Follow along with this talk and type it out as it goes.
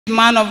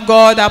Man of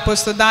God,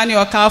 Apostle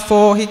Daniel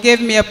Okafo, he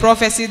gave me a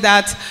prophecy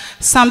that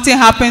something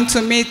happened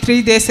to me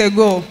 3 days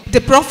ago.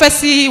 The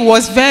prophecy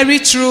was very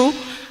true.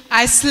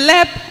 I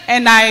slept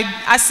and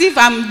as if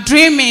I'm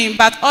dreaming,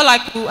 but all I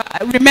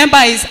could remember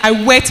is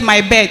I wet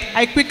my bed.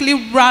 I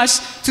quickly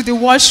rushed to the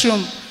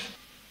washroom.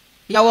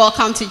 You're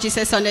welcome to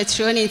Jesus on the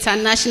Throne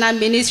International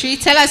Ministry.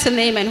 Tell us your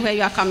name and where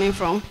you are coming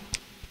from.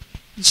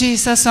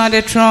 Jesus on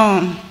the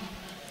Throne.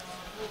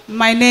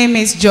 My name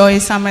is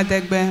Joyce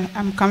Amadegbe.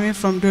 I'm coming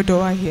from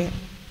Dodowa here.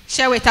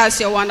 Share with us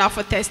your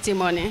wonderful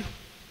testimony.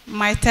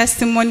 My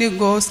testimony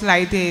goes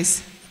like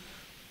this.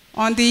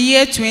 On the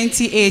year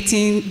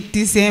 2018,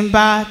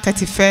 December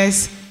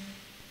 31st,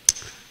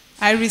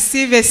 I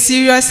received a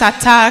serious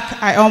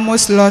attack. I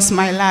almost lost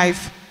my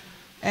life.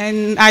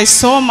 And I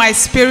saw my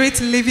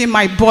spirit leaving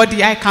my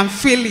body. I can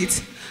feel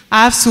it.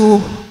 I have to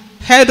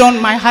hold on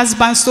my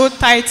husband so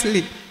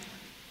tightly.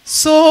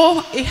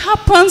 So it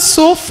happened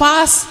so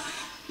fast.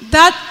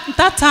 That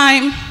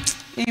time,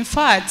 in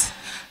fact,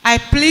 I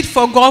plead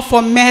for God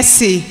for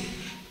mercy,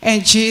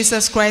 and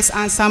Jesus Christ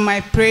answered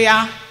my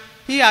prayer.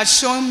 He has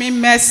shown me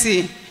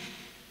mercy.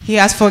 He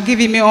has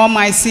forgiven me all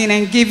my sin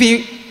and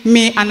given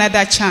me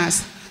another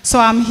chance. So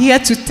I'm here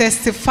to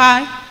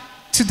testify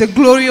to the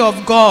glory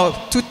of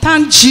God, to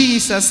thank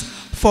Jesus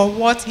for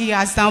what he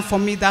has done for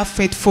me that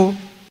faithful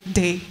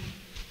day.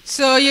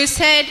 So you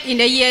said in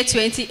the year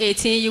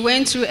 2018, you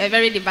went through a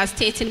very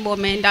devastating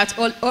moment that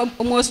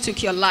almost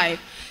took your life.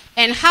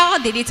 And how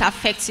did it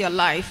affect your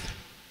life?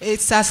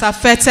 It has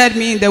affected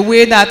me in the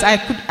way that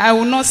I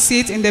will not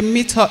sit in the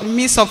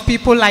midst of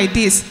people like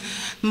this.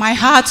 My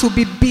heart will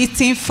be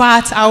beating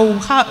fast.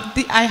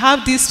 I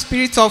have this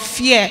spirit of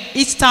fear.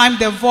 Each time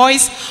the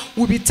voice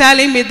will be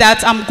telling me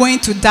that I'm going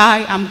to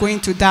die, I'm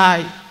going to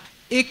die.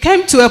 It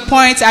came to a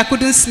point I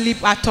couldn't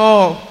sleep at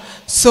all.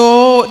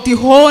 So the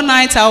whole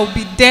night I will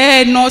be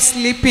there, not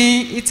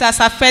sleeping. It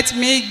has affected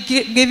me,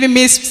 giving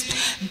me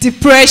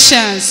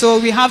depression. So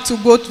we have to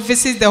go to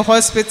visit the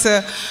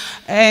hospital.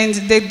 And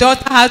the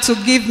doctor had to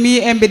give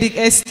me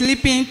a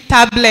sleeping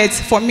tablet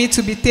for me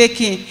to be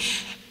taking.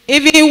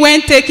 Even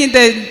when taking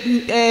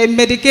the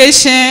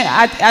medication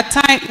at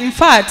times, in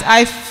fact,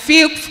 I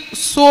feel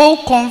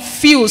so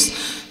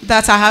confused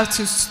that I have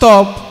to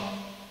stop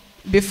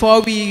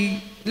before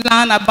we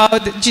learn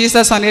about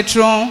Jesus on the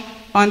throne.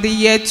 On the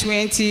year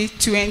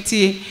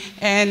 2020,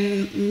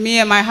 and me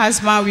and my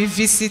husband, we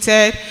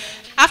visited.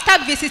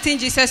 After visiting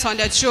Jesus on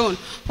the throne,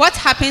 what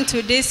happened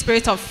to this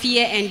spirit of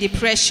fear and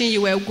depression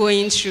you were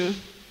going through?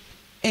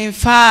 In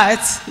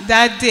fact,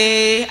 that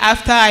day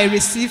after I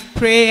received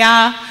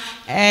prayer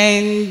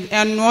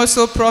and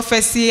also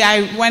prophecy,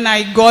 when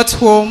I got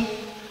home,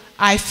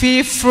 I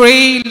feel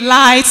free,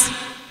 light.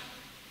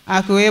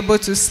 I was able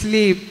to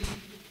sleep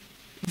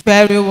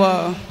very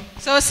well.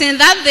 So since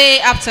that day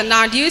up to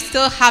now, do you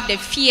still have the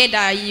fear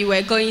that you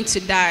were going to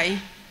die?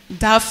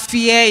 That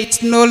fear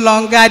is no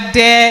longer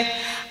there.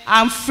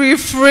 I'm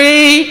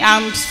free.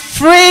 I'm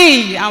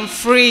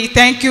free.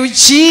 Thank you,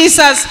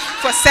 Jesus,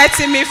 for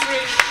setting me free.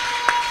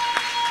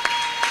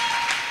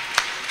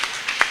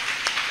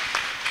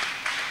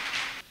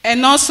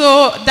 And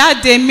also that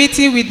day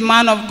meeting with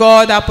man of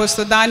God,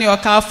 Apostle Daniel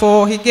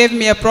Okafo, he gave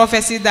me a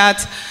prophecy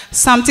that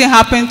something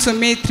happened to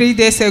me 3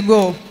 days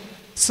ago.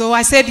 So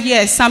I said,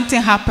 yes, something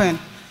happened.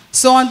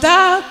 So on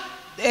that,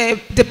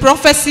 the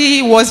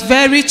prophecy was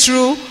very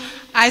true.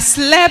 I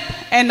slept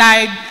and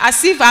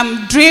as if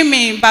I'm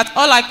dreaming, but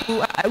all I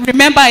could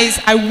remember is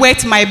I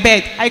wet my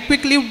bed. I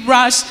quickly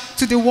rushed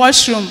to the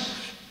washroom.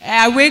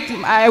 I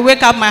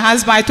wake up my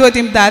husband. I told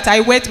him that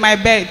I wet my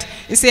bed.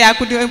 He said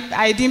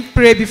I didn't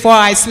pray before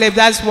I slept.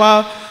 That's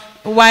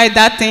why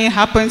that thing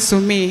happened to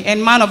me.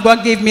 And man of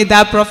God gave me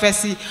that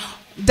prophecy.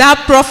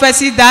 That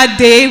prophecy that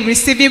day,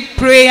 receiving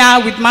prayer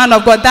with man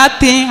of God, that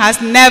thing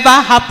has never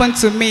happened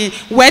to me.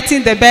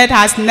 Wetting the bed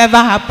has never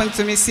happened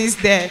to me since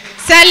then.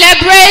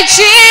 Celebrate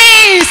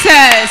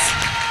Jesus!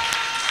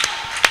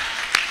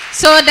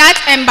 So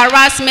that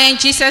embarrassment,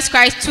 Jesus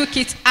Christ took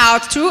it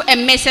out through a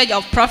message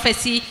of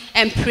prophecy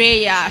and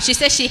prayer. She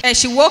said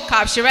she woke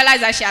up, she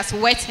realized that she has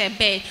wet her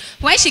bed.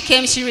 When she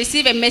came, she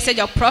received a message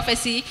of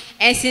prophecy,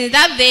 and since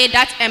that day,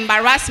 that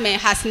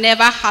embarrassment has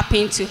never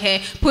happened to her.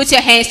 Put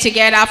your hands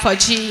together for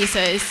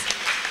Jesus.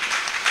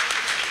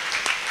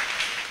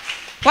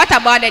 What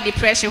about the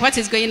depression? What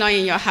is going on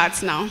in your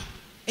heart now?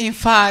 In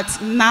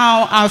fact,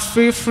 now I'm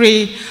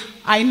free.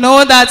 I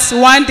know that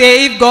one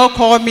day if God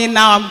called me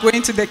now, I'm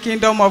going to the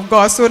kingdom of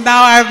God. So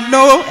now I have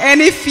no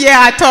any fear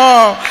at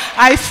all.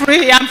 I'm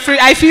free.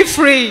 I feel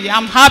free.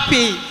 I'm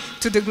happy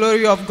to the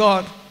glory of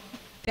God.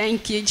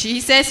 Thank you,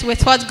 Jesus.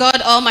 With what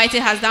God Almighty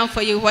has done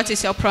for you, what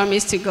is your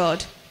promise to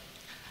God?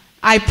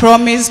 I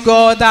promise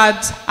God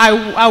that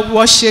I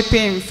worship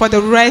him for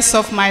the rest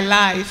of my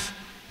life.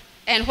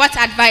 And what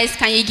advice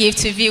can you give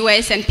to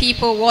viewers and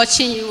people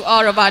watching you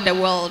all over the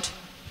world?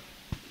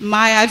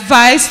 My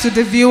advice to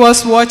the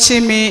viewers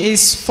watching me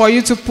is for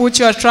you to put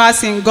your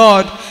trust in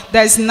God.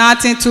 There's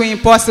nothing too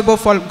impossible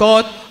for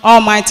God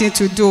Almighty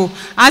to do.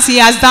 As he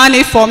has done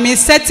it for me,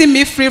 setting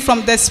me free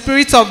from the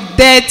spirit of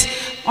death,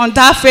 on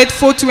that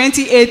faithful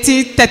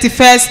 2018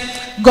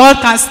 31st, God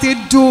can still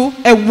do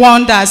a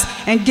wonders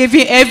and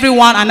giving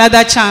everyone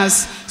another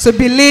chance. So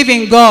believe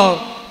in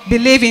God,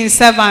 believe in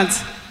servant.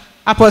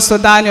 Apostle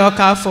Daniel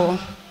Kafo.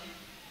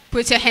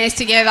 Put your hands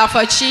together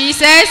for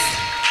Jesus.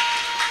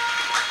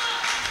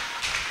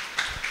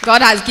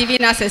 God has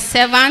given us a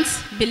servant.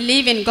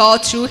 Believe in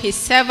God through his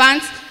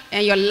servant,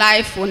 and your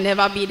life will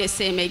never be the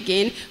same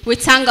again. We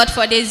thank God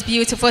for this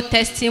beautiful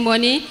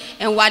testimony,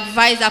 and we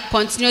advise that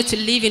continue to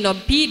live in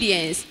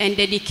obedience and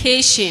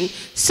dedication,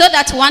 so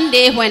that one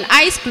day when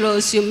eyes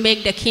close, you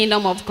make the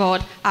kingdom of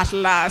God at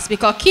last.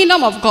 Because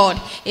kingdom of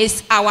God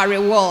is our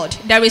reward.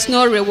 There is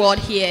no reward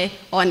here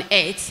on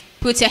earth.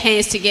 Put your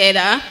hands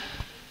together.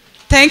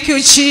 Thank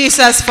you,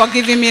 Jesus, for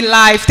giving me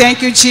life.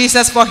 Thank you,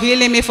 Jesus, for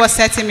healing me, for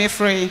setting me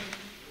free.